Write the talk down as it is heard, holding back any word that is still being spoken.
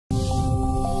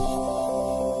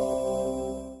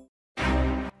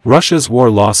Russia's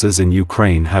war losses in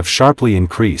Ukraine have sharply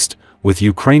increased, with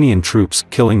Ukrainian troops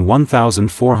killing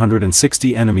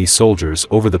 1,460 enemy soldiers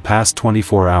over the past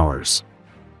 24 hours.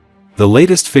 The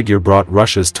latest figure brought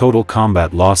Russia's total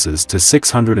combat losses to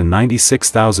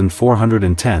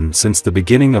 696,410 since the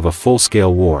beginning of a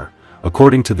full-scale war,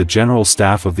 according to the General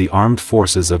Staff of the Armed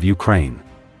Forces of Ukraine.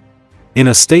 In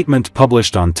a statement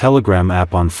published on Telegram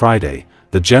app on Friday,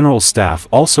 the General Staff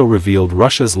also revealed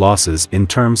Russia's losses in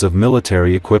terms of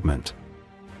military equipment.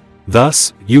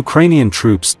 Thus, Ukrainian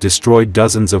troops destroyed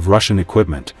dozens of Russian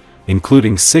equipment,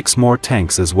 including 6 more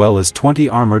tanks as well as 20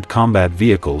 armored combat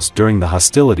vehicles during the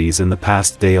hostilities in the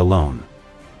past day alone.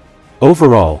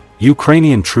 Overall,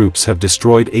 Ukrainian troops have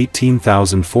destroyed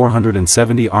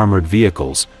 18,470 armored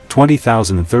vehicles,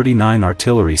 20,039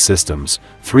 artillery systems,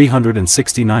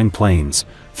 369 planes,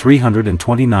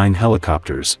 329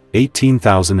 helicopters,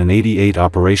 18,088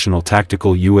 operational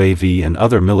tactical UAV and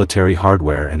other military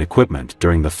hardware and equipment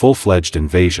during the full-fledged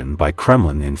invasion by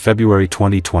Kremlin in February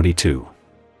 2022.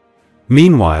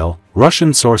 Meanwhile,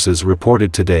 Russian sources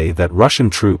reported today that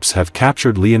Russian troops have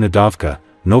captured Leonidovka,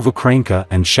 Novokranka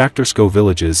and Shakhtarsko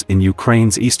villages in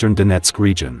Ukraine's eastern Donetsk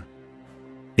region.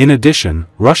 In addition,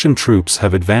 Russian troops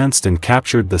have advanced and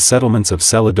captured the settlements of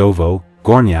Seladovo,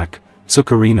 Gornyak,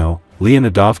 Sukharino,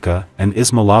 Leonidovka and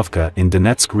Izmailovka in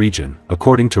Donetsk region,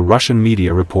 according to Russian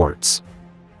media reports.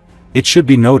 It should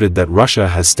be noted that Russia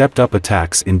has stepped up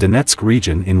attacks in Donetsk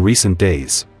region in recent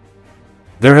days.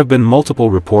 There have been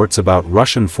multiple reports about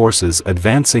Russian forces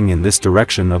advancing in this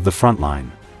direction of the front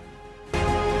line.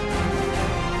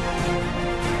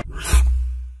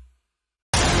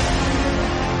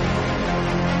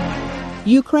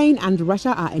 Ukraine and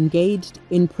Russia are engaged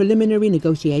in preliminary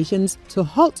negotiations to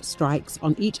halt strikes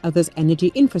on each other's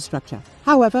energy infrastructure.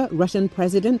 However, Russian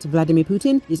President Vladimir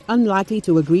Putin is unlikely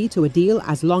to agree to a deal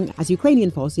as long as Ukrainian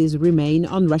forces remain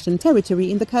on Russian territory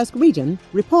in the Kursk region,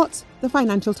 reports the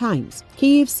Financial Times.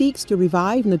 Kyiv seeks to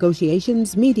revive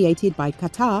negotiations mediated by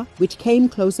Qatar, which came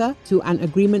closer to an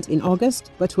agreement in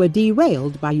August, but were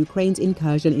derailed by Ukraine's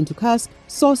incursion into Kursk,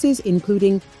 sources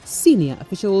including senior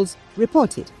officials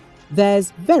reported.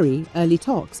 There's very early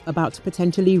talks about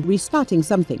potentially restarting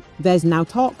something. There's now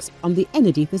talks on the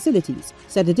energy facilities,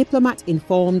 said a diplomat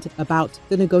informed about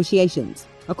the negotiations.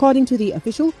 According to the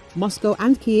official, Moscow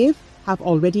and Kiev have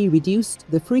already reduced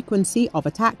the frequency of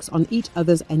attacks on each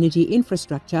other's energy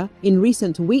infrastructure in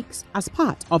recent weeks as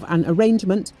part of an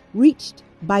arrangement reached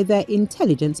by their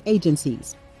intelligence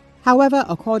agencies. However,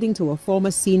 according to a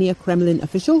former senior Kremlin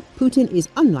official, Putin is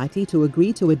unlikely to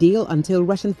agree to a deal until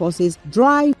Russian forces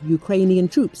drive Ukrainian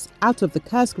troops out of the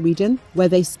Kursk region, where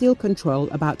they still control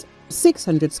about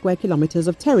 600 square kilometers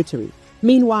of territory.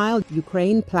 Meanwhile,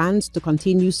 Ukraine plans to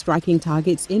continue striking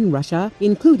targets in Russia,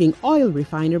 including oil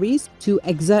refineries, to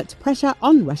exert pressure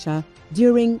on Russia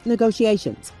during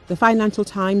negotiations. The Financial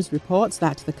Times reports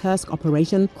that the Kursk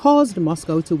operation caused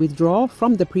Moscow to withdraw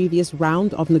from the previous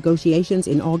round of negotiations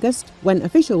in August, when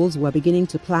officials were beginning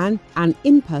to plan an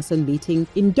in-person meeting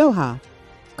in Doha.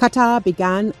 Qatar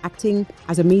began acting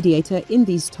as a mediator in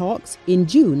these talks in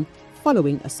June,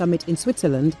 following a summit in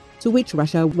Switzerland to which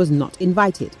Russia was not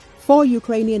invited. 4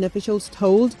 Ukrainian officials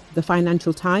told the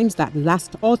Financial Times that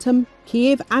last autumn,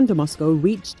 Kiev and Moscow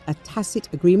reached a tacit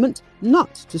agreement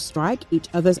not to strike each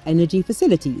other's energy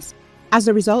facilities. As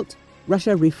a result,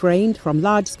 Russia refrained from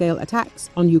large-scale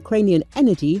attacks on Ukrainian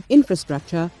energy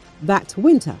infrastructure that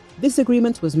winter. This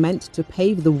agreement was meant to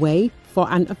pave the way for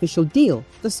an official deal,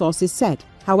 the sources said.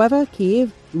 However,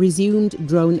 Kyiv resumed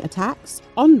drone attacks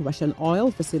on Russian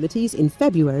oil facilities in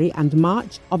February and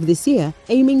March of this year,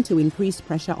 aiming to increase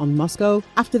pressure on Moscow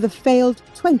after the failed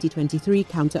 2023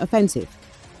 counter-offensive.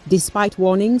 Despite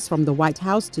warnings from the White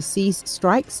House to cease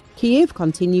strikes, Kyiv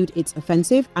continued its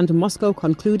offensive and Moscow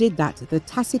concluded that the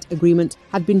tacit agreement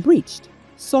had been breached,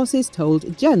 sources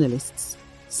told journalists.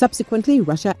 Subsequently,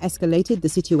 Russia escalated the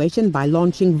situation by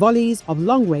launching volleys of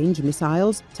long-range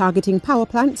missiles targeting power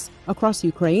plants across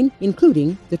Ukraine,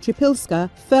 including the Tripilska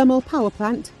thermal power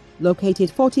plant,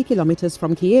 located 40 kilometers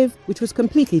from Kyiv, which was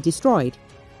completely destroyed.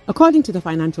 According to the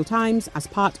Financial Times, as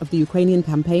part of the Ukrainian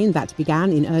campaign that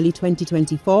began in early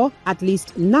 2024, at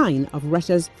least 9 of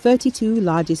Russia's 32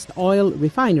 largest oil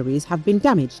refineries have been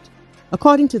damaged.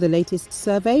 According to the latest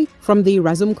survey from the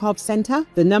Razumkov Center,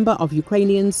 the number of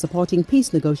Ukrainians supporting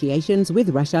peace negotiations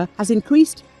with Russia has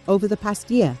increased over the past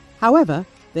year. However,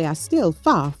 they are still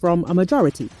far from a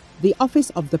majority. The Office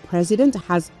of the President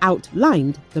has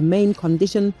outlined the main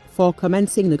condition for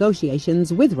commencing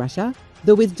negotiations with Russia: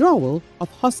 the withdrawal of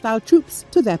hostile troops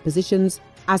to their positions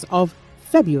as of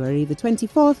February the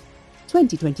 24th,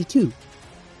 2022.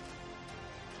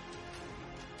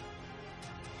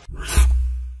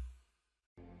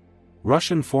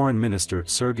 Russian Foreign Minister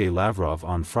Sergei Lavrov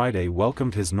on Friday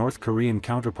welcomed his North Korean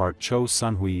counterpart Cho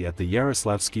Sun-hui at the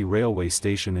Yaroslavsky railway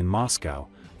station in Moscow,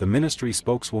 the ministry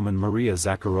spokeswoman Maria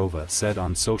Zakharova said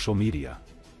on social media.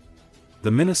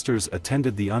 The ministers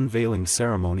attended the unveiling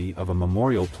ceremony of a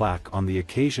memorial plaque on the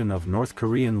occasion of North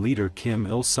Korean leader Kim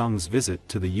Il-sung's visit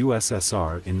to the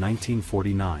USSR in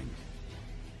 1949.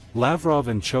 Lavrov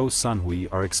and Cho Sun-hui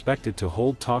are expected to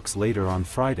hold talks later on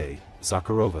Friday,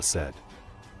 Zakharova said.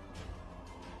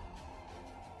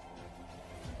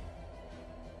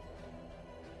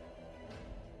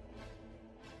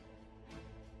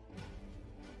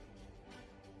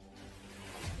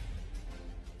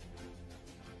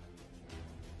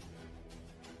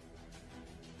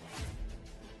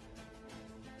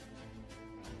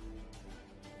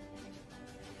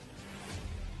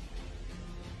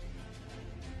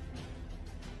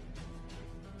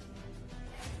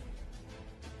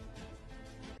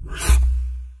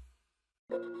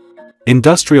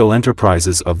 Industrial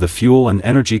enterprises of the fuel and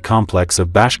energy complex of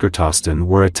Bashkortostan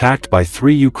were attacked by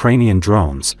 3 Ukrainian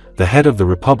drones, the head of the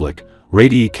republic,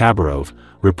 Rady Kadirov,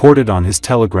 reported on his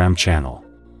Telegram channel.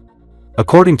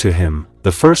 According to him,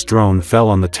 the first drone fell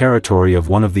on the territory of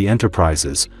one of the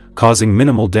enterprises, causing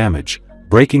minimal damage,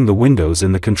 breaking the windows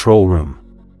in the control room.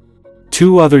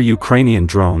 2 other Ukrainian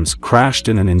drones crashed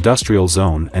in an industrial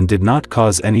zone and did not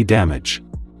cause any damage.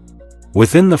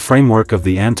 Within the framework of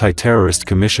the Anti-Terrorist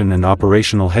Commission and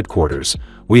Operational Headquarters,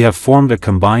 we have formed a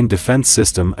combined defense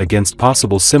system against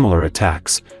possible similar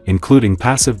attacks, including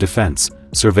passive defense,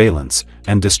 surveillance,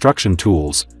 and destruction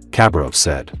tools, Kadirov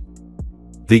said.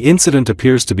 The incident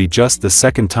appears to be just the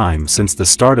second time since the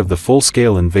start of the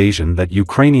full-scale invasion that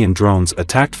Ukrainian drones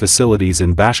attacked facilities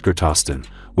in Bashkortostan,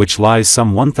 which lies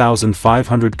some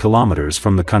 1,500 kilometers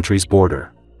from the country's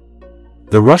border.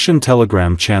 The Russian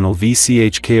Telegram channel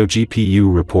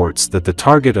VCHKOGPU reports that the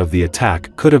target of the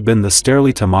attack could have been the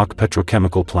Sterlitamak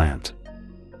petrochemical plant.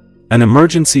 An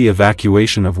emergency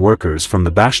evacuation of workers from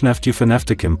the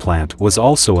Bashneftyufaneftikim plant was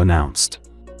also announced.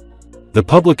 The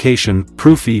publication,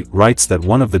 Proofy, writes that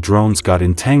one of the drones got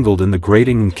entangled in the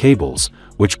grating and cables,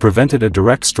 which prevented a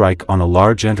direct strike on a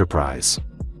large enterprise.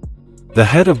 The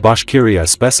head of Bashkiria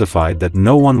specified that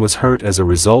no one was hurt as a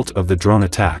result of the drone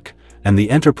attack, and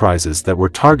the enterprises that were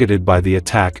targeted by the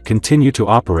attack continue to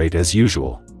operate as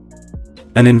usual.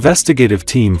 An investigative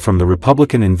team from the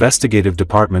Republican Investigative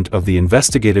Department of the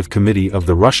Investigative Committee of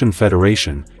the Russian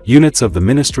Federation, units of the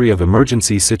Ministry of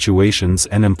Emergency Situations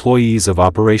and employees of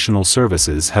operational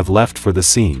services have left for the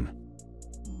scene.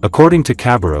 According to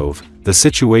Kadirov, the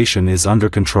situation is under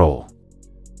control.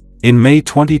 In May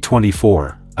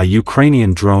 2024, a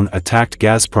Ukrainian drone attacked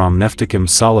Gazprom Neftekhim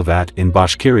Salavat in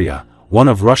Bashkiria, one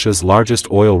of Russia's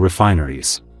largest oil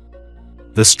refineries.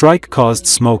 The strike caused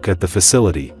smoke at the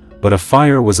facility, but a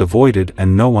fire was avoided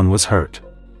and no one was hurt.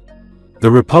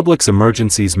 The Republic's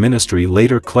Emergencies Ministry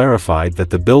later clarified that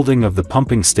the building of the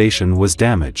pumping station was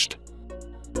damaged.